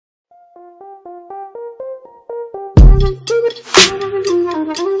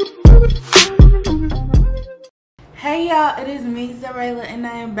y'all, it is me, Xureila, and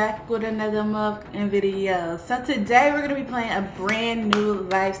I am back with another mukbang video. So today we're gonna be playing a brand new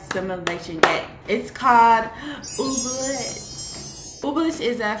life simulation game. It's called Ooblets. Ooblets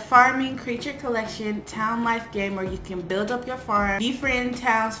is a farming creature collection town life game where you can build up your farm, befriend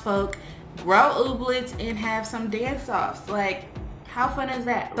townsfolk, grow ooblets, and have some dance-offs. Like, how fun is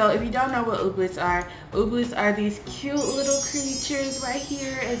that? So if you don't know what ooblets are these cute little creatures right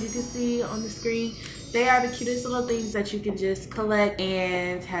here, as you can see on the screen. They are the cutest little things that you can just collect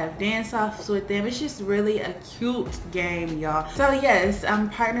and have dance-offs with them. It's just really a cute game, y'all. So yes, I'm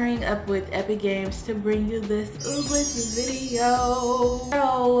partnering up with Epic Games to bring you this Ooblets video.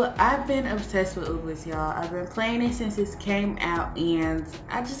 So I've been obsessed with Ooblets, y'all. I've been playing it since it came out and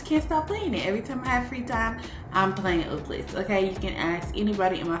I just can't stop playing it. Every time I have free time, I'm playing Ooblets. Okay, you can ask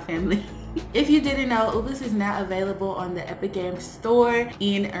anybody in my family. If you didn't know, Ooblets is now available on the Epic Games Store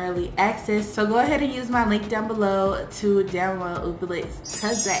in early access. So go ahead and use my link down below to download Ooblets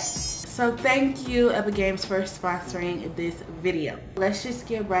today. So thank you, Epic Games, for sponsoring this video. Let's just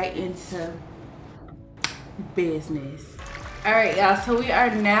get right into business. Alright, y'all, so we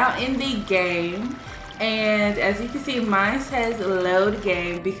are now in the game. And as you can see, mine says load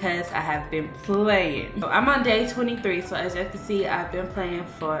game because I have been playing. So I'm on day 23, so as you can see, I've been playing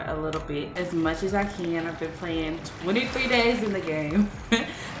for a little bit, as much as I can. I've been playing 23 days in the game.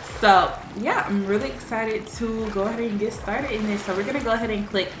 So yeah, I'm really excited to go ahead and get started in this. So we're gonna go ahead and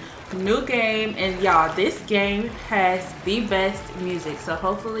click new game, and y'all, this game has the best music. So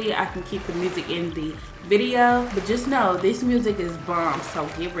hopefully I can keep the music in the video, but just know this music is bomb, so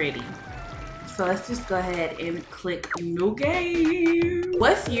get ready. So let's just go ahead and click new game.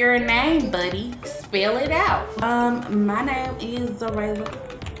 What's your name, buddy? Spell it out. My name is Xureila.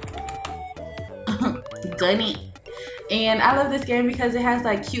 Done it. And I love this game because it has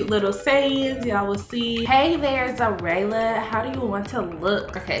like cute little sayings. Y'all will see. Hey there, Xureila. How do you want to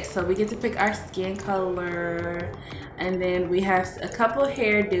look? Okay, so we get to pick our skin color. And then we have a couple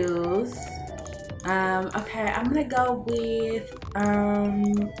hairdos. Okay, I'm gonna go with,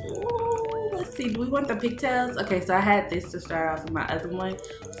 let's see, do we want the pigtails? Okay, so I had this to start off with my other one.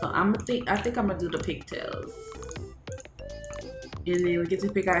 So I think I'm gonna do the pigtails. And then we get to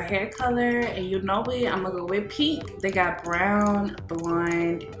pick our hair color, and you know it, I'm gonna go with pink. They got brown,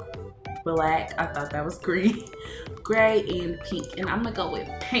 blonde, black, I thought that was green, gray, and pink. And I'm gonna go with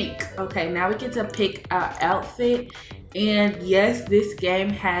pink. Okay, now we get to pick our outfit. And yes, this game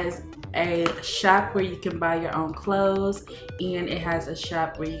has a shop where you can buy your own clothes, and it has a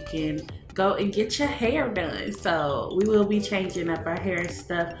shop where you can go and get your hair done. So we will be changing up our hair and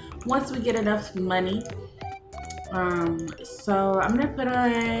stuff once we get enough money. So I'm gonna put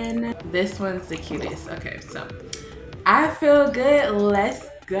on, this one's the cutest. Okay, so I feel good. Let's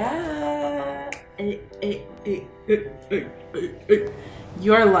go.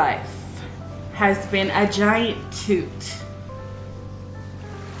 Your life has been a giant toot.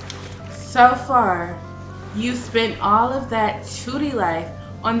 So far, you spent all of that tooty life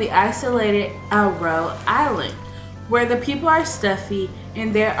on the isolated Aro Island, where the people are stuffy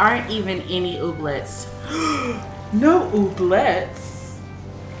and there aren't even any ooblets. No ooblets?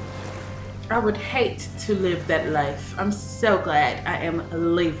 I would hate to live that life. I'm so glad I am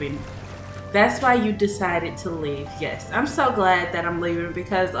leaving. That's why you decided to leave. Yes, I'm so glad that I'm leaving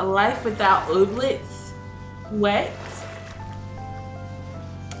because a life without ooblets, what?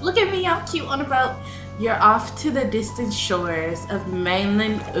 Look at me, I'm cute on a boat. You're off to the distant shores of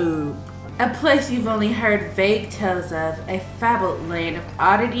mainland Oob, a place you've only heard vague tales of, a fabled land of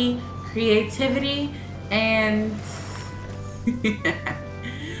oddity, creativity, and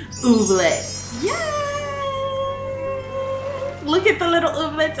ooblets. Yay! Look at the little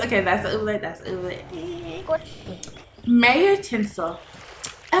ooblets. Okay, that's an ooblet, that's an ooblet. Mayor Tinsel.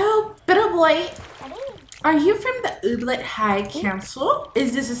 Oh, little boy. Are you from the Ooblet High Council?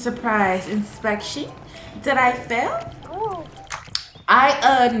 Is this a surprise inspection? Did I fail? Oh.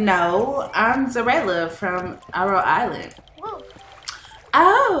 No. I'm Xureila from Aro Island. Whoa.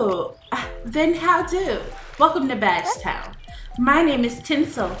 Oh, then how do? Welcome to Badgetown. My name is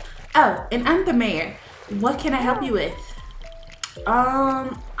Tinsel. Oh, and I'm the mayor. What can I help you with?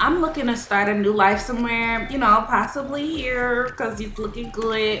 I'm looking to start a new life somewhere, you know, possibly here, because he's looking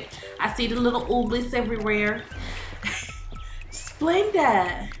good. I see the little ooblets everywhere.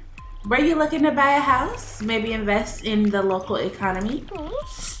 Splenda. Were you looking to buy a house? Maybe invest in the local economy?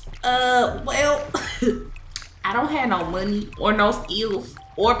 Well, I don't have no money or no skills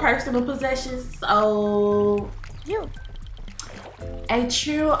or personal possessions, so you. A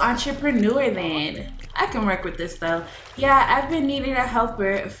true entrepreneur then. I can work with this though. Yeah, I've been needing a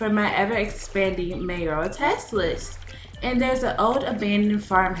helper for my ever-expanding mayoral task list. And there's an old abandoned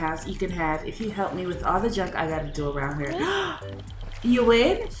farmhouse you can have if you help me with all the junk I gotta do around here. You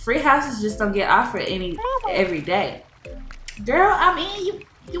win? Free houses just don't get offered every day. Girl, I mean,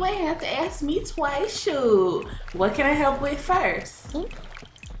 you ain't have to ask me twice. Shoot. What can I help with first?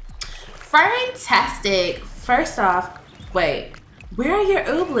 Fantastic. First off, wait. Where are your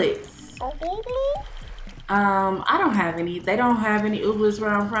ooblets? I don't have any. They don't have any ooblets where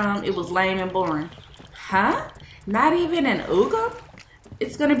I'm from. It was lame and boring. Huh? Not even an ooglet?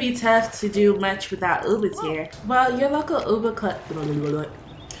 It's gonna be tough to do much without ooblets here. Well, your local ooblet club.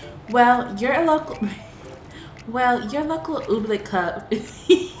 Well, your local ooblet club.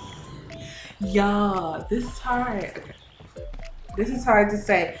 Y'all, this is hard. Okay. This is hard to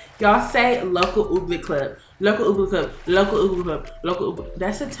say. Y'all say local ooblet club. Local ooblet club. Local ooblet club. Local ooblet.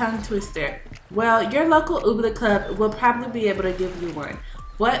 That's a tongue twister. Well, your local ooblet club will probably be able to give you one.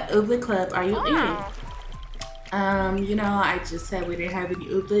 What ooblet club are you in? You know, I just said we didn't have any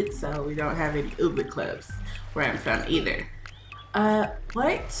ooblets, so we don't have any ooblet clubs where I'm from either.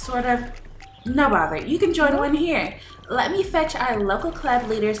 What sort of... No bother. You can join one here. Let me fetch our local club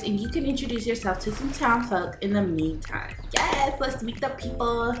leaders and you can introduce yourself to some town folk in the meantime. Yes, let's meet the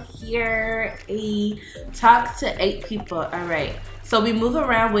people here. Talk to 8 people. All right. So we move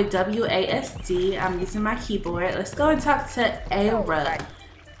around with WASD. I'm using my keyboard. Let's go and talk to Ara.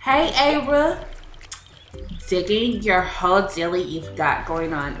 Hey, Ara. Digging your whole dilly you've got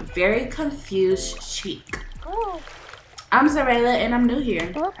going on. Very confused chic. I'm Xureila and I'm new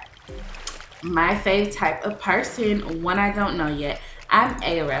here. My fave type of person, one I don't know yet. I'm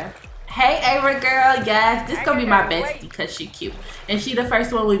Ara. Hey, Ara girl. Yes, this gonna be my bestie because she cute. And she the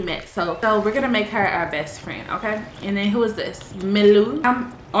first one we met. So we're gonna make her our best friend, okay? And then who is this? Milou.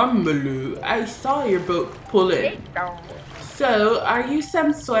 I'm Milou. I saw your boat pull in. So, are you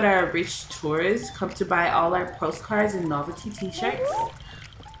some sort of rich tourist come to buy all our postcards and novelty t-shirts?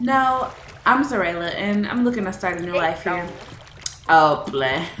 No, I'm Xureila and I'm looking to start a new life here. Oh,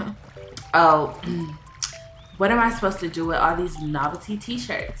 bleh. Oh, what am I supposed to do with all these novelty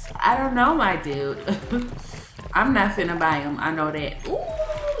t-shirts? I don't know, my dude. I'm not finna buy them. I know that.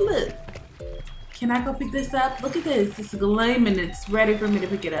 Ooh, look. Can I go pick this up? Look at this. It's gleaming. It's ready for me to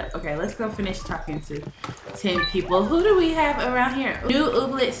pick it up. Okay, let's go finish talking to 10 people. Who do we have around here? New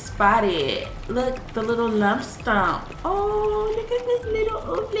ooblet spotted. Look, the little lump stump. Oh, look at this little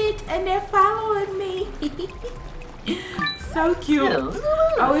ooblet. And they're following me. So cute.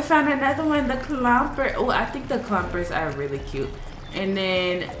 Oh, we found another one, the clumper. Oh, I think the clumpers are really cute. And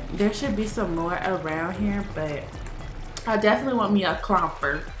then there should be some more around here, but I definitely want me a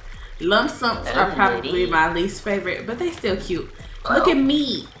clumper. Lump stumps are probably my least favorite, but they still cute. Look at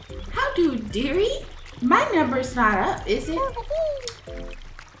me. How do, dearie? My number's not up, is it?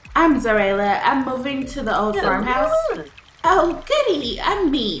 I'm Xureila. I'm moving to the old farmhouse. Oh, goody,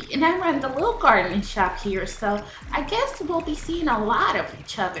 I'm me, and I run the little garden shop here, so I guess we'll be seeing a lot of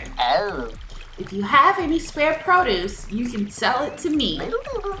each other. Oh. If you have any spare produce, you can sell it to me.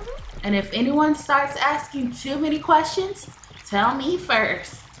 And if anyone starts asking too many questions, tell me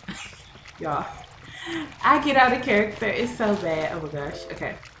first. Y'all, I get out of character. It's so bad. Oh my gosh.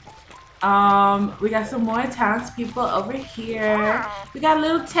 Okay. We got some more townspeople over here. We got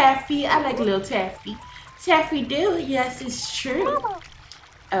little Taffy. I like little Taffy. Taffy do? Yes, it's true.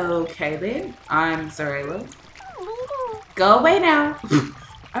 Okay then. I'm Xureila. Go away now.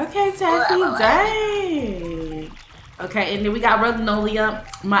 Okay, Taffy. Dang. Okay, and then we got Magnolia,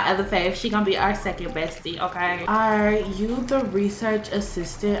 my other fave. She gonna be our second bestie, okay? Are you the research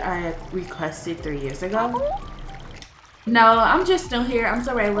assistant I requested 3 years ago? No, I'm just new here. I'm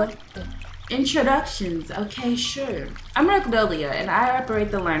Xureila. Introductions. Okay, sure. I'm Magnolia, and I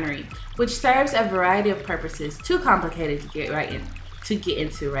operate the Learnery, which serves a variety of purposes. Too complicated to get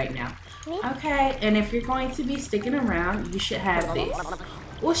into right now. Okay, and if you're going to be sticking around, you should have this.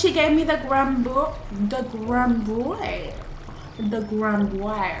 Well, she gave me the grumboir.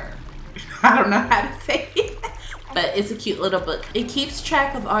 I don't know how to say it, but it's a cute little book. It keeps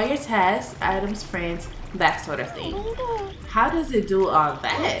track of all your tasks, items, friends, that sort of thing. How does it do all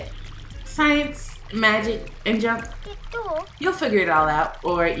that? Science, magic, and junk. You'll figure it all out,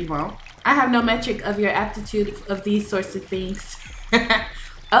 or you won't. I have no metric of your aptitude of these sorts of things.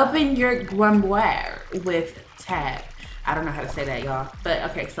 Open your grumboir with tab. I don't know how to say that, y'all. But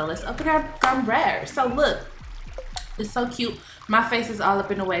okay, so let's open our grumboir. So look, it's so cute. My face is all up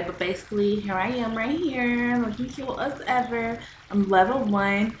in the way, but basically here I am right here, looking cute as ever. I'm level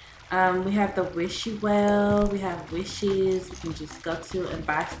 1. We have the wishy well. We have wishes. We can just go to and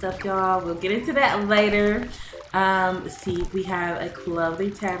buy stuff, y'all. We'll get into that later. See, we have a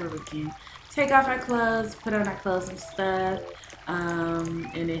clothing tab where we can take off our clothes, put on our clothes and stuff.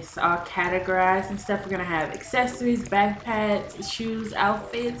 And it's all categorized and stuff. We're gonna have accessories, backpacks, shoes,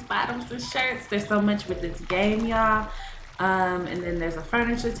 outfits, bottoms, and shirts. There's so much with this game, y'all. And then there's a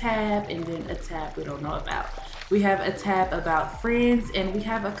furniture tab, and then a tab we don't know about. We have a tab about friends, and we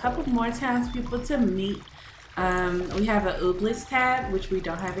have a couple more townspeople to meet. We have a Ooblets tab, which we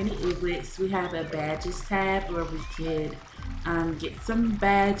don't have any Ooblets. We have a badges tab where we could get some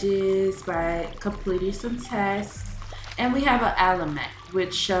badges by completing some tasks. And we have an alamet,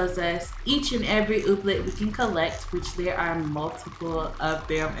 which shows us each and every ooblet we can collect, which there are multiple of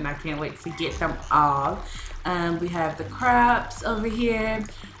them, and I can't wait to get them all. We have the crops over here,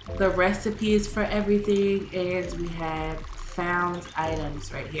 the recipes for everything, and we have found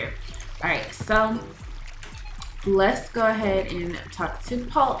items right here. All right, so let's go ahead and talk to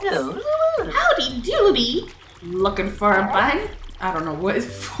Pulse. Howdy doody. Looking for a bun? I don't know what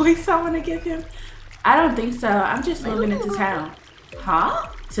voice I want to give him. I don't think so. I'm just moving into town. Huh?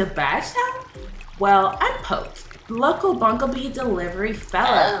 To Badgetown? Well, I'm Pote, local bumblebee delivery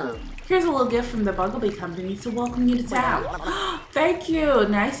fellow. Here's a little gift from the Bumblebee Company to welcome you to town. Thank you.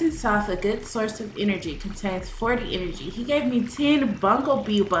 Nice and soft, a good source of energy. Contains 40 energy. He gave me 10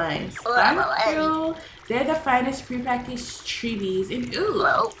 bumblebee buns. Thank you. They're the finest prepackaged treaties. And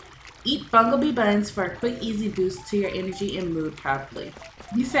ooh, eat bumblebee buns for a quick, easy boost to your energy and mood, probably.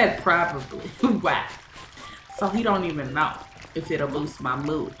 He said probably. Wow. So he don't even know if it'll boost my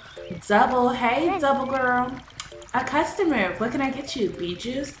mood. Double, hey double girl. A customer, what can I get you? Bee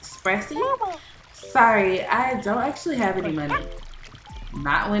juice? Espresso? Sorry, I don't actually have any money.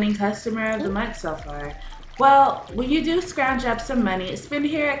 Not winning customer of the month so far. Well, when you do scrounge up some money, spend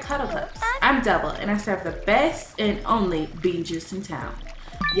here at Cuddle Cups. I'm Double, and I serve the best and only bean juice in town.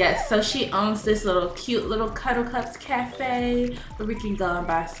 Yes, so she owns this little cute little Cuddle Cups cafe where we can go and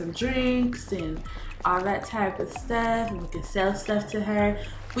buy some drinks and all that type of stuff, and we can sell stuff to her.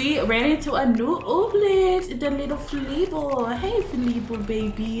 We ran into a new Ooblet, the little Fleeble. Hey Fleeble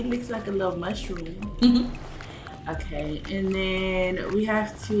baby, it looks like a little mushroom. Okay, and then we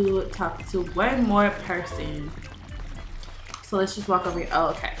have to talk to one more person. So let's just walk over here. Oh,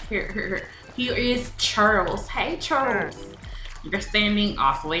 okay, here. Here is Charles. Hey Charles. You're standing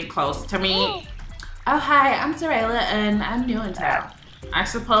awfully close to me. Oh, hi, I'm Xureila, and I'm new in town. I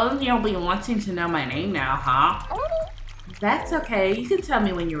suppose you'll be wanting to know my name now, huh? That's okay. You can tell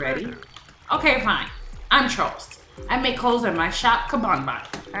me when you're ready. Okay, fine. I'm Charles. I make clothes at my shop, Kabonbon.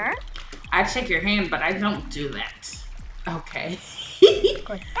 I'd shake your hand, but I don't do that. Okay.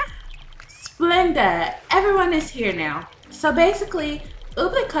 Splenda. Everyone is here now. So basically,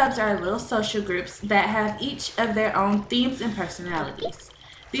 Ooblet clubs are little social groups that have each of their own themes and personalities.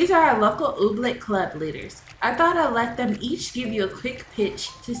 These are our local Ooblet club leaders. I thought I'd let them each give you a quick pitch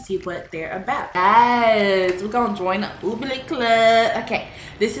to see what they're about. Guys, we're gonna join the Ooblet club. Okay,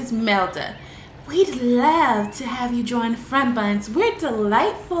 this is Melda. We'd love to have you join Front Buns. We're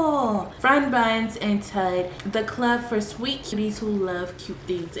delightful. Front Buns and Tud, the club for sweet cuties who love cute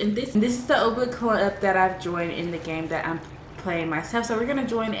things. And this is the Ooblet club that I've joined in the game that I'm playing myself. So we're gonna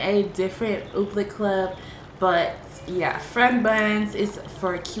join a different Ooblet club, but yeah, Front Buns is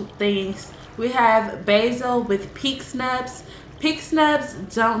for cute things. We have Basil with Peak Snubs. Peak Snubs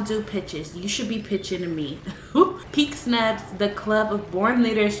don't do pitches. You should be pitching to me. Peak Snubs, the club of born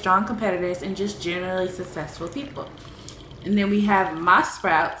leaders, strong competitors, and just generally successful people. And then we have Moss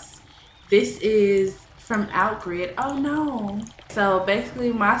Sprouts. This is from Outgrid. Oh no. So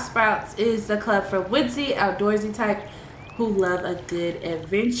basically Moss Sprouts is the club for woodsy, outdoorsy type who love a good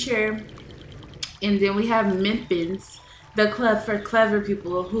adventure. And then we have Mimpins, the club for clever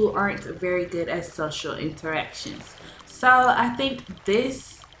people who aren't very good at social interactions. So I think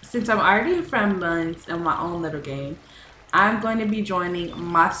this, since I'm already in Front Buns in my own little game, I'm going to be joining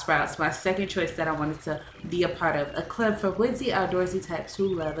Moss Sprouts, my second choice that I wanted to be a part of. A club for woodsy, outdoorsy types who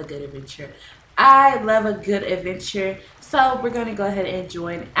love a good adventure. I love a good adventure, so we're going to go ahead and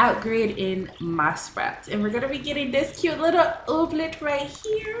join Outgrid in Moss Sprouts. And we're going to be getting this cute little Ooblet right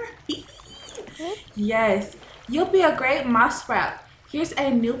here. Yes, you'll be a great Moss Sprout. Here's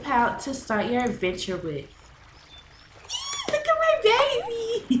a new pal to start your adventure with. Look at my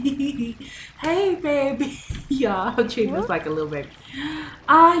baby. Hey, baby. Y'all, I'm treating us like a little baby.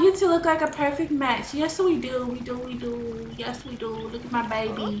 You two look like a perfect match. Yes, we do. We do. Yes, we do. Look at my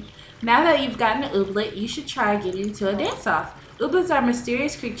baby. Now that you've gotten an Ooblet, you should try getting into a dance-off. Ooblets are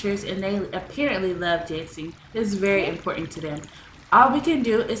mysterious creatures, and they apparently love dancing. It's very important to them. All we can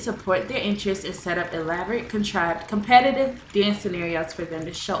do is support their interests and set up elaborate, contrived, competitive dance scenarios for them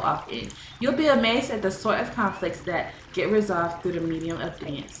to show off in. You'll be amazed at the sort of conflicts that get resolved through the medium of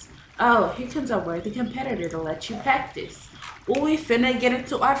dance. Oh, here comes a worthy competitor to let you practice. Ooh, we finna get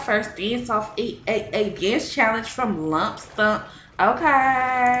into our first dance off, a dance challenge from Lump Stump.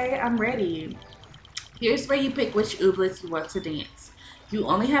 Okay, I'm ready. Here's where you pick which ooblets you want to dance. You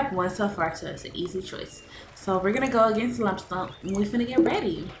only have one so far, so it's an easy choice. So we're gonna go against Lump Stump and we finna get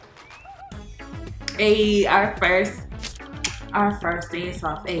ready. Hey, our first dance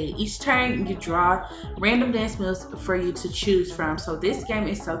off. Each turn you draw random dance moves for you to choose from. So this game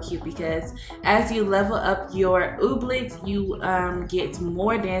is so cute because as you level up your ooblets, you get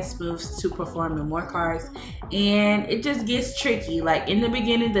more dance moves to perform in more cards, and it just gets tricky. Like in the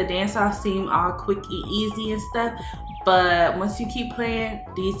beginning, the dance offs seem all quick and easy and stuff, but once you keep playing,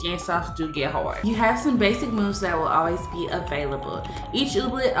 these dance offs do get hard. You have some basic moves that will always be available. Each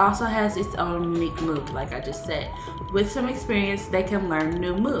ooblet also has its own unique move, like I just said. With some experience, they can learn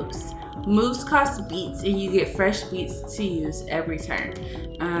new moves. Moves cost beats and you get fresh beats to use every turn.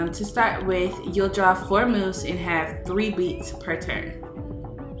 To start with, you'll draw 4 moves and have 3 beats per turn.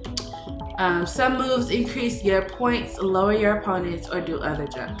 Some moves increase your points, lower your opponents, or do other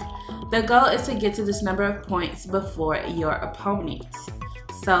junk. The goal is to get to this number of points before your opponent.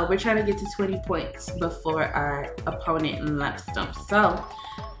 So we're trying to get to 20 points before our opponent Lump Stump. So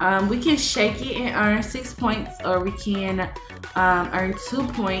we can shake it and earn 6 points, or we can earn 2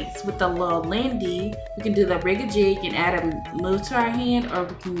 points with the little Lindy. We can do the rig-a-jig and add a move to our hand, or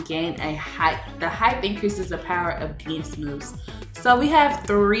we can gain a hype. The hype increases the power of dance moves. So we have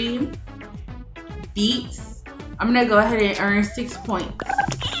 3 beats. I'm gonna go ahead and earn 6 points.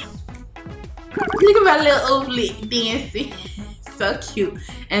 Look at my little ooblet dancing. So cute.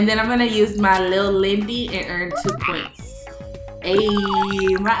 And then I'm gonna use my little Lindy and earn 2 points. Hey,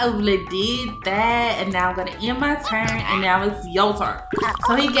 my ooblet did that, and now I'm gonna end my turn, and now it's your turn.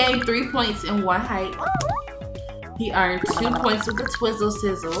 So he gained 3 points in 1 height. He earned 2 points with the Twizzle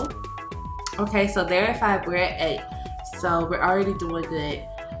Sizzle. Okay, so they're at 5, we're at 8. So we're already doing good.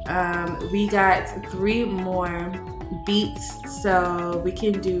 We got 3 more beats, so we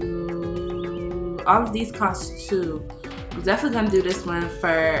can do all of these cost 2. I'm definitely gonna do this one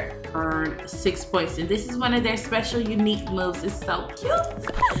for earn 6 points, and this is one of their special unique moves. It's so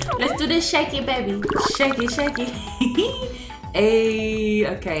cute. Let's do this. Shake it, baby. Shake it, shake it. Hey,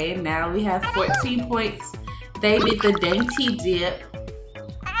 okay, now we have 14 points. They did the dainty dip,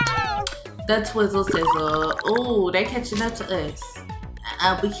 the Twizzle Sizzle. Oh, they're catching up to us.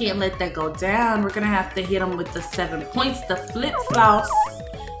 We can't let that go down. We're gonna have to hit them with the 7 points, the flip floss.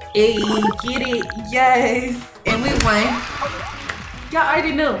 Hey, get it? Yes. And we won. Y'all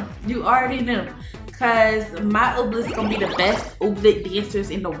already knew. You already knew. Cause my ooblet's gonna be the best ooblet dancers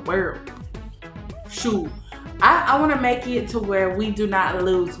in the world. Shoot. I wanna make it to where we do not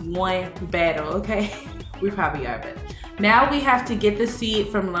lose 1 battle, okay? We probably are, but now we have to get the seed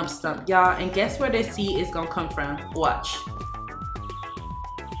from Lump Stump, y'all. And guess where the seed is gonna come from? Watch.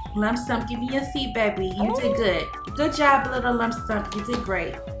 Lump Stump, give me your seat, baby. You did good. Good job, little Lump Stump. You did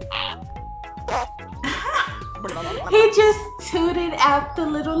great. He just tooted out the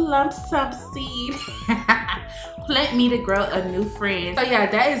little Lump Stump seed. Plant me to grow a new friend. So yeah,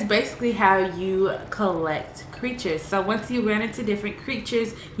 that is basically how you collect creatures. So once you run into different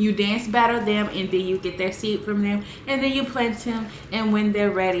creatures, you dance battle them, and then you get their seed from them, and then you plant them, and when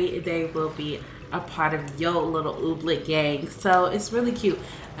they're ready, they will be a part of your little ooblet gang. So it's really cute.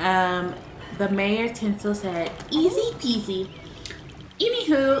 The mayor Tinsel said, easy peasy.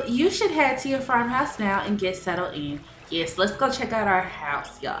 Anywho, you should head to your farmhouse now and get settled in. Yes, let's go check out our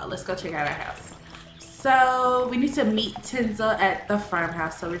house, y'all. Let's go check out our house. So we need to meet Tinsel at the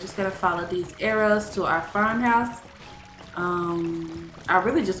farmhouse. So we're just gonna follow these arrows to our farmhouse. I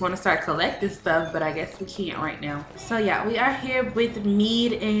really just want to start collecting stuff, but I guess we can't right now. So yeah, we are here with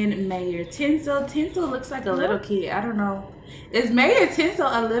Mead and Mayor Tinsel. Tinsel looks like a little kid. I don't know. Is Mayor Tinsel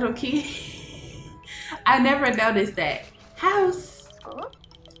a little kid? I never noticed that. House.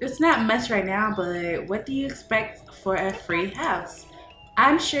 It's not much right now, but what do you expect for a free house?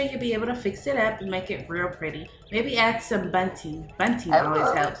 I'm sure you'll be able to fix it up and make it real pretty. Maybe add some bunting. Bunting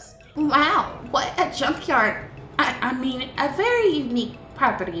always helps. Wow, what a junkyard. I mean, a very unique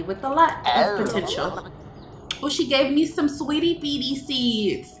property with a lot of potential. Well, she gave me some sweetie beady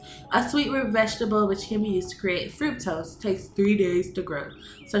seeds. A sweet root vegetable which can be used to create fructose. Takes 3 days to grow.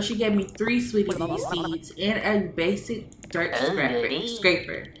 So she gave me 3 sweetie beady seeds and a basic dirt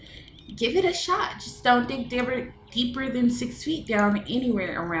scraper. Give it a shot. Just don't dig deeper than 6 feet down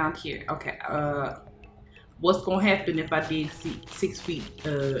anywhere around here. Okay, what's gonna happen if I dig 6 feet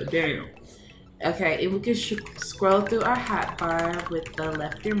down? Okay, and we can scroll through our hotbar with the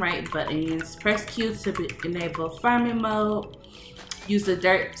left and right buttons. Press Q to enable farming mode. use the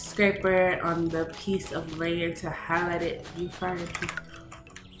dirt scraper on the piece of land to highlight it. You find.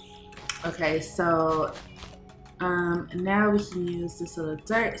 Okay, so now we can use this little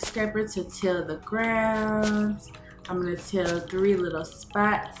dirt scraper to till the ground. I'm gonna till 3 little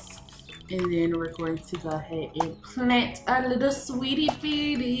spots, and then we're going to go ahead and plant our little sweetie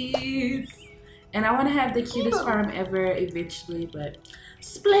beaties. And I want to have the cutest farm ever eventually, but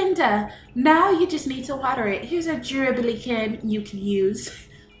Splenda, now you just need to water it. Here's a dribbly can you can use.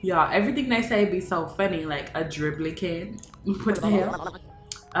 Y'all, everything they say be so funny, like a dribbly can. What the hell?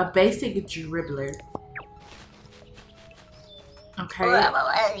 A basic dribbler.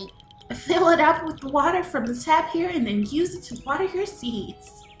 Okay. Fill it up with water from the tap here and then use it to water your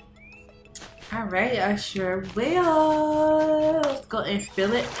seeds. Alright, I sure will. Let's go and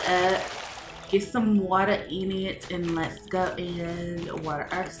fill it up. Get some water in it and let's go and water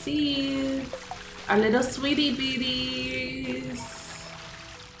our seeds. Our little sweetie beaties.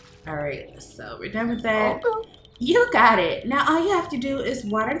 Alright, so we're done with that. You got it. Now all you have to do is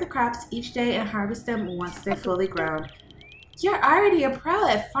water the crops each day and harvest them once they're fully grown. You're already a pro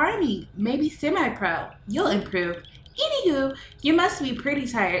at farming, maybe semi-pro. You'll improve. Anywho, you must be pretty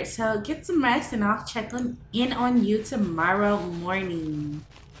tired, so get some rest and I'll check in on you tomorrow morning.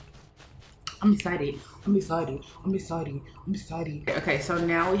 I'm excited. I'm excited. I'm excited. I'm excited. Okay, so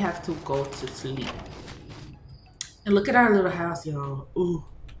now we have to go to sleep. And look at our little house, y'all. Ooh.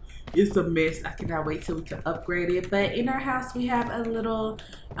 It's a mess. I cannot wait till we can upgrade it. But in our house, we have a little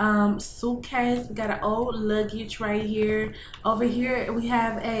suitcase. We got an old luggage right here. Over here, we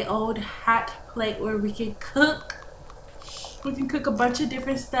have a old hot plate where we can cook. We can cook a bunch of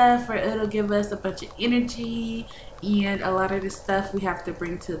different stuff, or it'll give us a bunch of energy. And a lot of the stuff we have to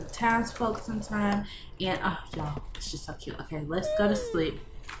bring to the townsfolk sometime. And oh, y'all, it's just so cute. Okay, let's go to sleep.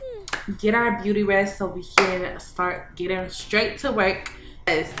 Get our beauty rest so we can start getting straight to work.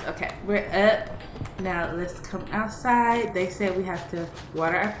 Okay, we're up. Now let's come outside. They said we have to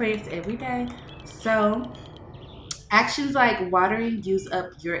water our plants every day. So actions like watering use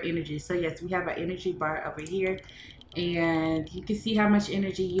up your energy. So yes, we have an energy bar over here. And you can see how much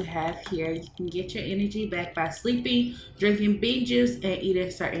energy you have here. You can get your energy back by sleeping, drinking beet juice, and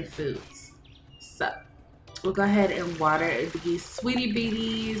eating certain foods. So we'll go ahead and water these sweetie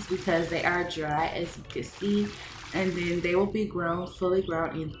beaties because they are dry, as you can see. And then they will be grown, fully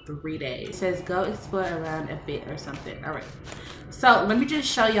grown in 3 days. It says go explore around a bit or something. All right. So let me just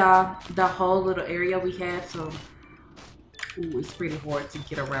show y'all the whole little area we have. So, ooh, it's pretty hard to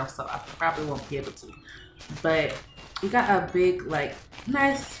get around, so I probably won't be able to. But we got a big, like,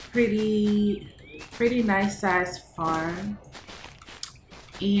 nice, pretty nice sized farm.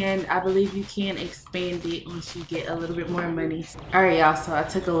 And I believe you can expand it once you get a little bit more money. All right, y'all, so I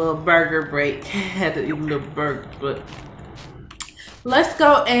took a little burger break. Had to eat a little burger, but let's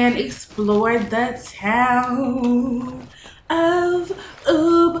go and explore the town of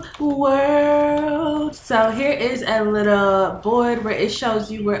Ooblets. So here is a little board where it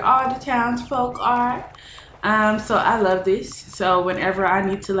shows you where all the townsfolk are. So I love this. So whenever I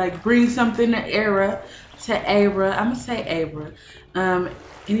need to like bring something to Abra, I'm gonna say Abra.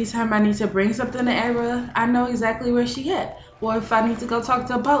 Anytime I need to bring something to Abra, I know exactly where she at. Or if I need to go talk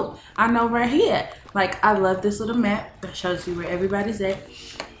to a boat, I know where he at. Like, I love this little map that shows you where everybody's at.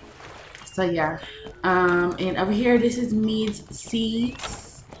 So yeah, and over here, this is Mead's Seeds.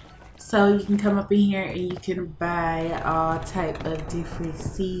 So you can come up in here and you can buy all type of different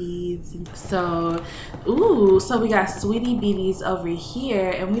seeds. So, ooh, so we got sweetie beaties over here,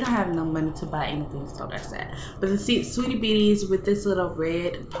 and we don't have no money to buy anything, so that's that. But the sweetie beaties with this little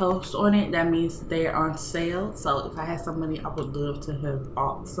red post on it, that means they're on sale. So if I had some money, I would love to have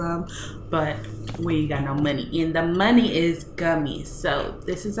bought some, but we ain't got no money. And the money is gummies. So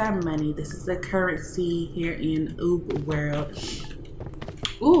this is our money. This is the currency here in Ooblets.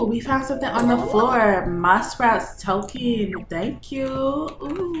 Ooh, we found something on the floor. Moss Sprouts token. Thank you.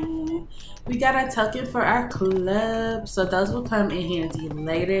 Ooh, we got a token for our club. So those will come in handy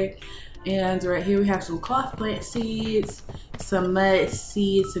later. And right here we have some cloth plant seeds, some mud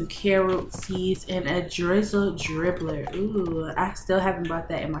seeds, some carrot seeds, and a drizzle dribbler. Ooh, I still haven't bought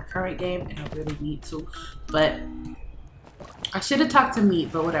that in my current game, and I really need to. But I should have talked to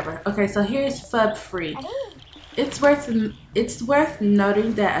Meat, but whatever. Okay, so here's Fub Free. It's worth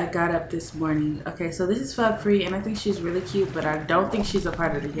noting that I got up this morning. Okay, so this is Fub Free, and I think she's really cute, but I don't think she's a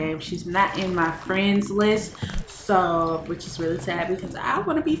part of the game. She's not in my friends list, so, which is really sad because I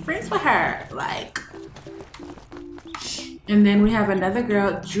want to be friends with her. Like, and then we have another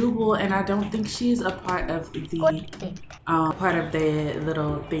girl, Jubal, and I don't think she's a part of the part of the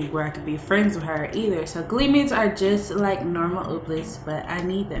little thing where I could be friends with her either. So Gleamings are just like normal Ooblets, but I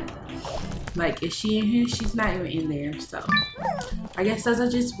need them. Like, is she in here? She's not even in there, so I guess those are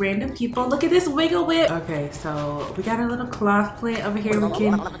just random people. Look at this wiggle whip. Okay, so we got a little cloth plant over here. We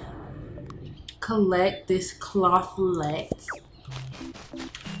can collect this clothlet.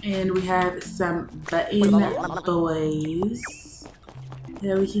 And we have some button boys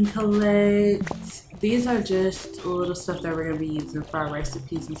that we can collect. These are just little stuff that we're gonna be using for our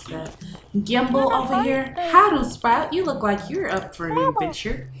recipes and stuff. Gimbal over here. How Sprout? You look like you're up for an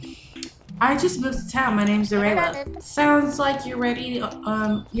adventure. I just moved to town. My name's Xureila. Sounds like you're ready.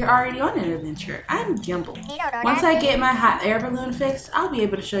 You're already on an adventure. I'm Gimbal. Once I get my hot air balloon fixed, I'll be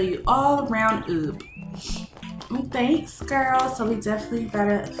able to show you all around Oob. Thanks, girl. So we definitely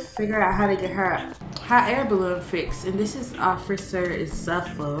gotta figure out how to get her hot air balloon fixed. And this is Officer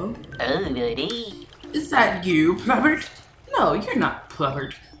Zuffle. Is that you, Plubbert? No, you're not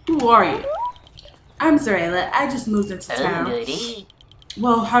Plubbert. Who are you? I'm Xureila. I just moved into town.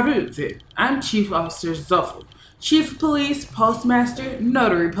 Well, how do you then? I'm Chief Officer Zuffle, Chief of Police, Postmaster,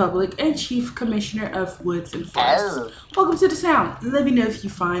 Notary Public, and Chief Commissioner of Woods and Forests. Welcome to the town. Let me know if you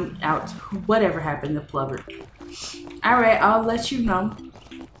find out whatever happened to Plubbert. Alright, I'll let you know.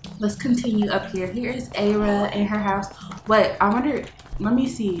 Let's continue up here. Here is Ara and her house. Wait, I wonder, let me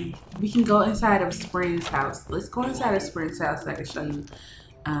see. We can go inside of Spring's house. Let's go inside of Spring's house so I can show you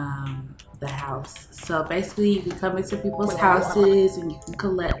the house. So basically you can come into people's houses and you can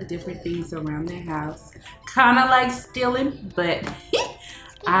collect different things around their house. Kind of like stealing, but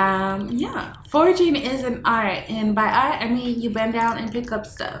yeah. Foraging is an art, and by art I mean you bend down and pick up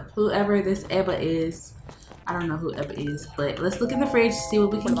stuff. Whoever this Eba is, I don't know who Eba is, but let's look in the fridge to see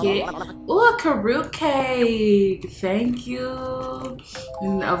what we can get. Ooh, a Karut cake. Thank you.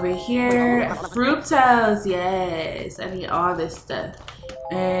 And over here, Fructose. Yes, I need all this stuff.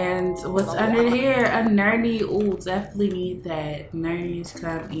 And what's under here? A nerdy. Ooh, definitely need that. Nerdies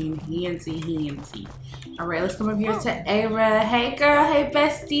come in handy. Alright, let's come over here to Ara. Hey girl, hey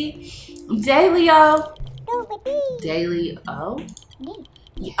bestie. Dailyo. Dailyo?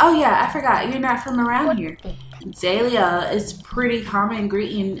 Oh yeah, I forgot. You're not from around here. Dailyo is pretty common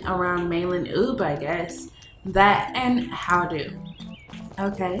greeting around mainland Oob, I guess. That and howdo.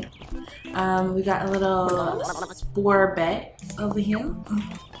 Okay. We got a little spore bets over here.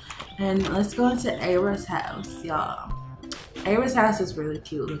 And let's go into Ara's house, y'all. Ara's house is really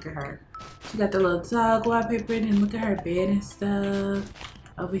cute. Look at her. She got the little dog wallpaper and look at her bed and stuff.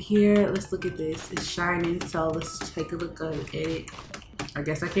 Over here, let's look at this. It's shining, so let's take a look at it. I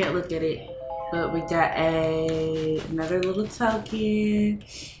guess I can't look at it. But we got another little token.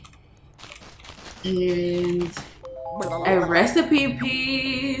 And a recipe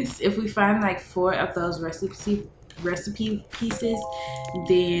piece. If we find like 4 of those recipe pieces,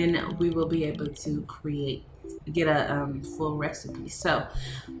 then we will be able to get a full recipe. So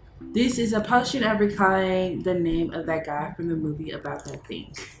this is a potion of recalling the name of that guy from the movie about that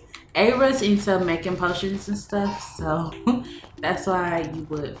thing. Ara's into making potions and stuff, so that's why you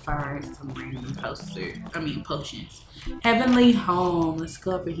would find some random potions. Heavenly Home. Let's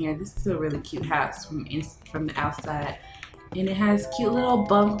go up in here. This is a really cute house from the outside, and it has cute little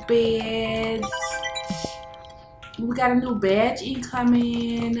bunk beds. We got a new badge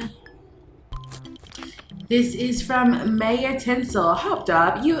incoming. This is from Mayor Tinsel. Hop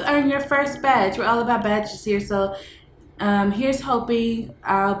Dog, you earned your first badge. We're all about badges here, so here's hoping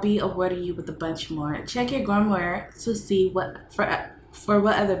I'll be awarding you with a bunch more. Check your grimoire to see what for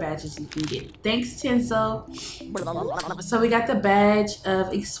what other badges you can get. Thanks, Tinsel. So we got the badge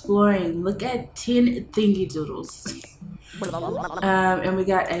of exploring. Look at 10 thingy doodles. And we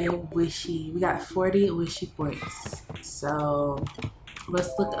got a wishy. We got 40 wishy points. So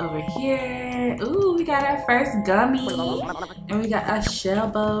let's look over here. Ooh, we got our first gummy. And we got a shell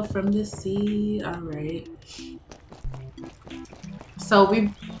bow from the sea. Alright. So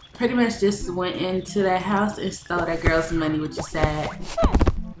we pretty much just went into that house and stole that girl's money, which is sad.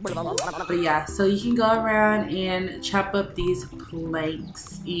 But yeah, so you can go around and chop up these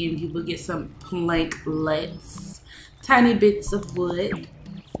planks and you will get some planklets. Tiny bits of wood.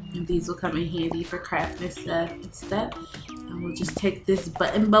 And these will come in handy for crafting stuff. And we'll just take this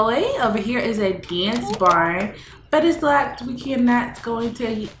button boy. Over here is a dance barn, but it's locked. We cannot go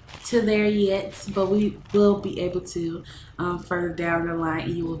into there yet, but we will be able to further down the line.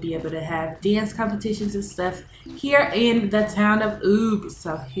 You will be able to have dance competitions and stuff here in the town of Oob.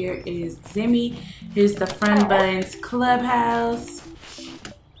 So here is Zimmy. Here's the Fun Buns Clubhouse.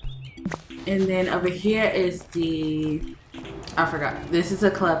 And then over here is the, I forgot, this is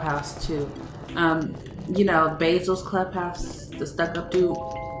a clubhouse too. you know, Basil's Clubhouse, the stuck-up dude.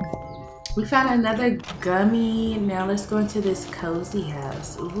 We found another gummy. Now let's go into this cozy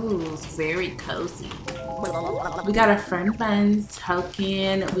house. Ooh, it's very cozy. We got a Fun Buns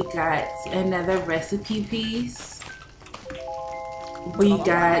token. We got another recipe piece. We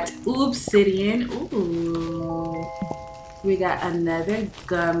got Obsidian. Ooh. We got another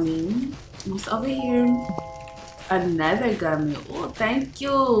gummy. What's over here? Another gummy. Oh, thank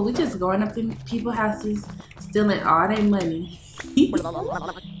you. We just going up to people's houses, stealing all their money.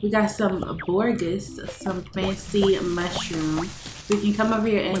 We got some Borgus, some fancy mushroom. We can come over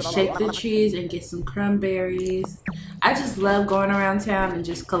here and shake the trees and get some cranberries. I just love going around town and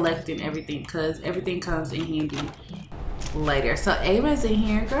just collecting everything because everything comes in handy later. So Ava's in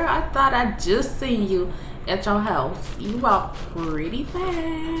here. Girl, I thought I just seen you at your house. You walk pretty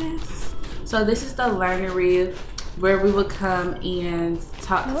fast. So this is the learnery where we would come and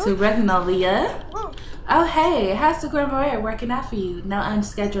talk to Magnolia. Oh hey, how's the grandma working out for you? No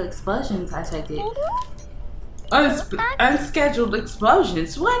unscheduled explosions, I take it. Unscheduled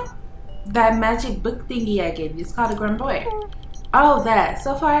explosions? What? That magic book thingy I gave you, it's called a grandma. Oh, that.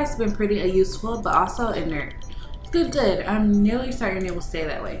 So far it's been pretty useful, but also inert. Good, good. I'm nearly certain it will stay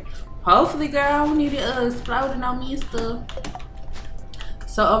that way. Hopefully, girl, we need it exploding on me and stuff.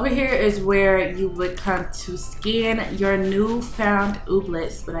 So over here is where you would come to scan your newfound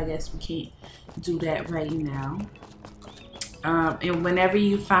Ooblets, but I guess we can't do that right now. And whenever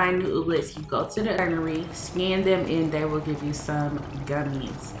you find new Ooblets, you go to the earnery, scan them, and they will give you some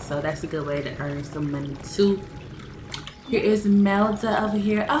gummies. So that's a good way to earn some money too. Here is Melda over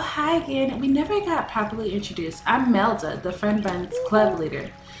here. Oh, hi again. We never got properly introduced. I'm Melda, the Fun Buns club leader.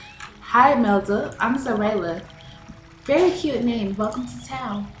 Hi, Melda. I'm Xureila. Very cute name. Welcome to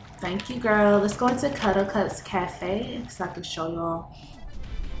town. Thank you, girl. Let's go into Cuddle Cups Cafe so I can show y'all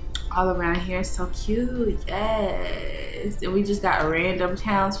all around here. So cute. Yes. And we just got random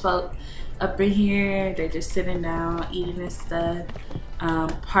townsfolk up in here. They're just sitting down, eating and stuff.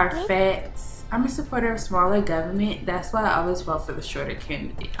 Parfaits. I'm a supporter of smaller government. That's why I always vote for the shorter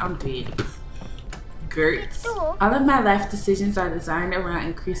candidate. I'm dead. Gertz. All of my life decisions are designed around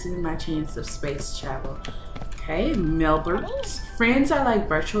increasing my chance of space travel. Okay, Melbert. Friends are like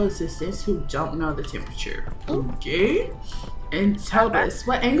virtual assistants who don't know the temperature. Okay. And tell us,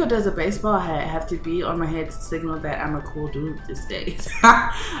 what angle does a baseball hat have to be on my head to signal that I'm a cool dude these days?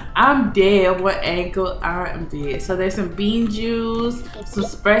 I'm dead. What angle? I'm dead. So there's some bean juice, some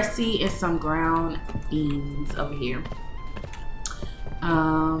Sprecy, and some ground beans over here.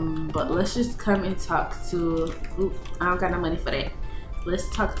 But let's just come and talk to, I don't got no money for that. Let's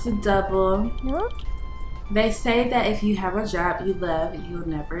talk to Double. They say that if you have a job you love, you'll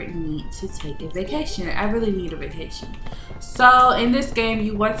never need to take a vacation. I really need a vacation. So in this game,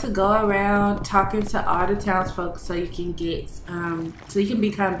 you want to go around talking to all the townsfolk so you can get, so you can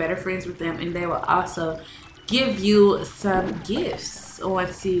become better friends with them, and they will also give you some gifts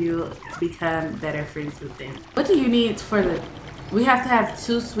once you become better friends with them. What do you need for the? We have to have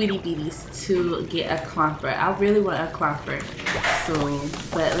 2 Sweetie Beaties to get a clumper. I really want a clumper soon.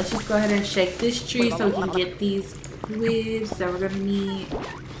 But let's just go ahead and shake this tree so we can get these quids that we're gonna need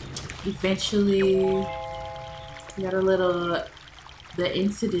eventually. We got a little, the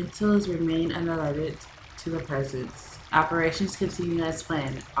incidentals remain unrelated to the presence. Operations continue as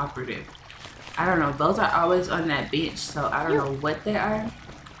planned. Operative. I don't know. Those are always on that bench, so I don't know what they are.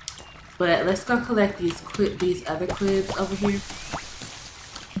 But let's go collect these other quids over here.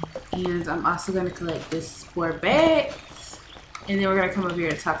 And I'm also going to collect this sport bags. And then we're going to come over here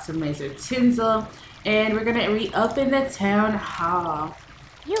and talk to Mazer Tinsel. And we're going to reopen the town hall.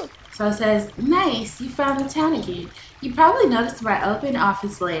 So it says, nice, you found the town again. You probably noticed my open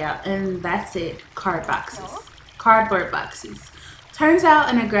office layout. And that's it, cardboard boxes. Turns out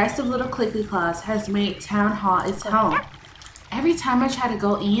an aggressive little clicky claws has made town hall its home. Every time I try to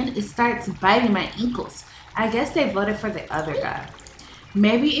go in, it starts biting my ankles. I guess they voted for the other guy.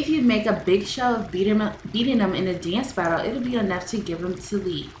 Maybe if you make a big show of beating them in a dance battle, it'll be enough to give them to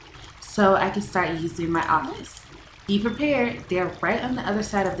lead. So I can start using my office. Be prepared, they're right on the other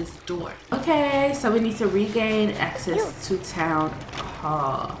side of this door. Okay, so we need to regain access to town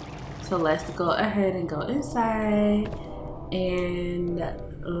hall. So let's go ahead and go inside. And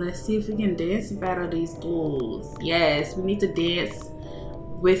let's see if we can dance battle these ghouls. Yes, we need to dance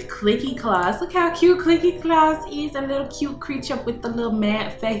with Clicky Claws. Look how cute Clicky Claws is. A little cute creature with the little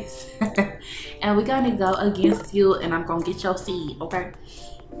mad face. And we're gonna go against you, and I'm gonna get your seed, okay?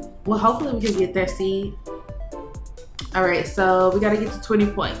 Well, hopefully we can get that seed. All right, so we gotta get to 20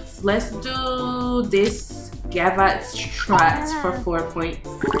 points. Let's do this Gavott's Trots for 4 points.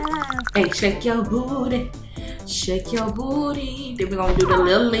 Hey, shake your booty. Shake your booty. Then we're gonna do the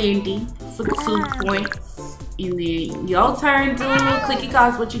Little Lindy for 2 points. And then your turn, dude. Clicky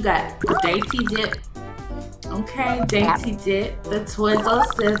Claws, what you got? Dainty Dip. Okay, Dainty Dip. The Twizzle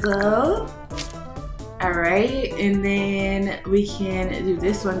Sizzle. Alright, and then we can do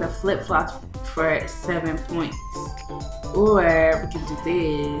this one, the Flip Flops for 7 points. Or we can do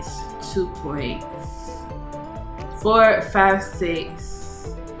this, 2 points. 4, 5,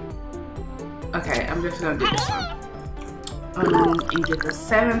 6. Okay, I'm just gonna do this one. And get the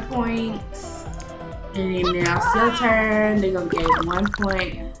 7 points. And then now it's your turn. They're gonna get 1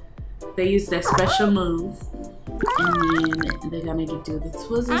 point. They use their special move. And then they're gonna do the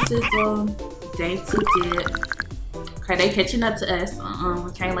Twizzle Sizzle, Dainty Dip. Okay, they catching up to us.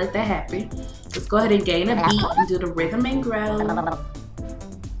 We can't let that happen. Let's go ahead and gain a beat and do the Rhythm and Grow.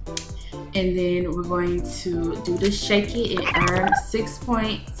 And then we're going to do the Shake It and earn 6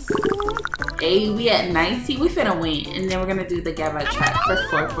 points. Hey, we at 90. We finna win. And then we're gonna do the Gavot Track for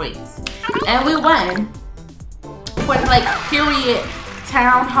 4 points. And we won. Point blank, period.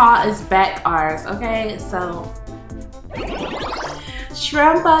 Town Hall is back ours. Okay, so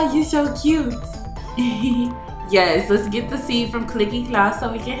Shrimpa, you're so cute. Yes, let's get the seed from Clicky Claw so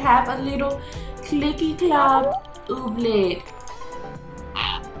we can have a little Clicky Claw ooblet.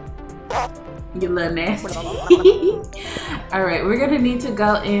 You little nasty. Alright, we're gonna need to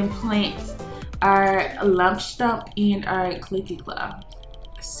go and plant our Lump Stump and our Clicky Claw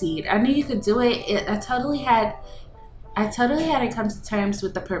seed. I knew you could do it. I totally had to come to terms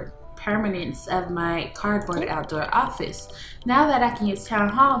with the permanence of my cardboard outdoor office. Now that I can use Town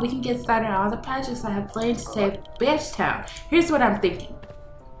Hall, we can get started on all the projects I have planned to save Bashtown. Here's what I'm thinking.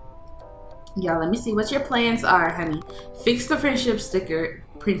 Y'all, let me see what your plans are, honey. Fix the friendship sticker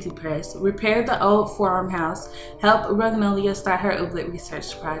printing press, repair the old farmhouse, help Ragnolia start her ooblet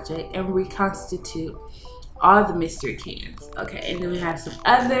research project, and reconstitute all the mystery cans. Okay, and then we have some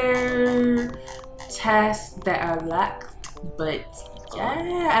other tasks that are locked, but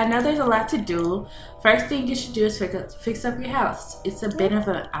yeah, I know there's a lot to do. First thing you should do is fix up your house. It's a bit of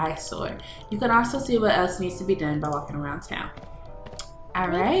an eyesore. You can also see what else needs to be done by walking around town.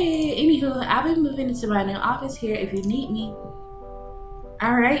 Alright, anywho, I'll be moving into my new office here if you need me.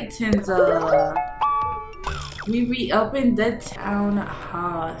 Alright, Tenzo. We reopened the town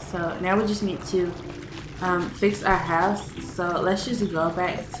hall. So now we just need to fix our house. So let's just go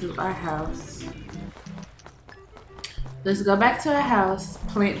back to our house. Let's go back to our house,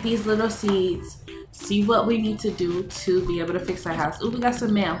 plant these little seeds, see what we need to do to be able to fix our house. Ooh, we got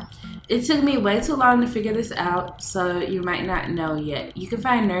some mail. It took me way too long to figure this out, so you might not know yet. You can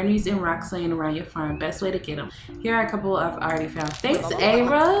find Nernies and rocks laying around your farm. Best way to get them. Here are a couple I've already found. Thanks,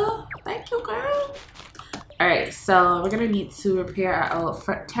 Ara. Thank you, girl. Alright, so we're going to need to repair our old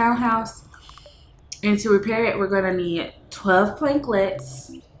townhouse. And to repair it, we're going to need 12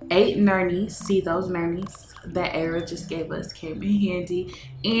 planklets, 8 Nernies. See those Nernies that Ara just gave us came in handy,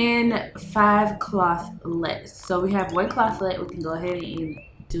 and 5 clothlets. So we have 1 clothlet. We can go ahead and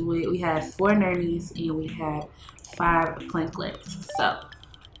do it. We have 4 Nernies and we have 5 planklets. So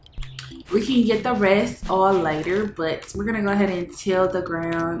we can get the rest all later, but we're gonna go ahead and till the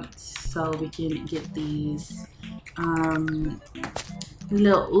ground so we can get these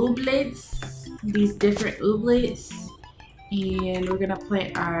little ooblets, these different ooblets. And we're gonna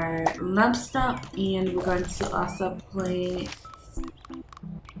plant our Lump Stump, and we're going to also plant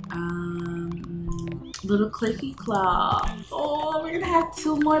little Clicky Claw. Oh, we're gonna have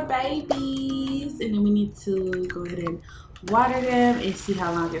 2 more babies, and then we need to go ahead and water them and see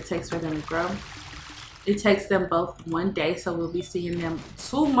how long it takes for them to grow. It takes them both 1 day, so we'll be seeing them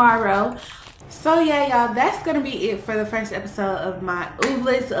tomorrow. So yeah, y'all, that's gonna be it for the first episode of my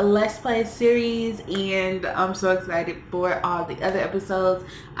Ooblets Let's Play series, and I'm so excited for all the other episodes.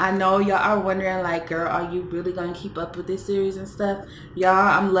 I know y'all are wondering, like, girl, are you really gonna keep up with this series and stuff? Y'all,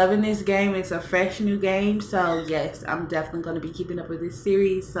 I'm loving this game. It's a fresh new game, so yes, I'm definitely gonna be keeping up with this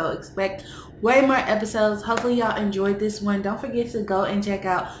series, so expect way more episodes. Hopefully y'all enjoyed this one. Don't forget to go and check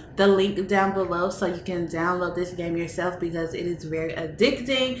out the link down below so you can download this game yourself, because it is very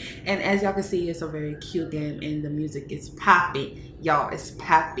addicting, and as y'all can see, it's a very cute game and the music is poppy. Y'all, it's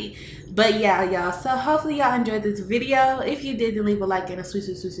poppy. But yeah, y'all, so hopefully y'all enjoyed this video. If you did, then leave a like and a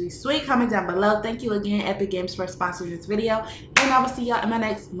sweet comment down below. Thank you again, Epic Games, for sponsoring this video, and I will see y'all in my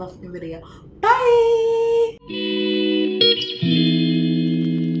next motherfucking video. Bye.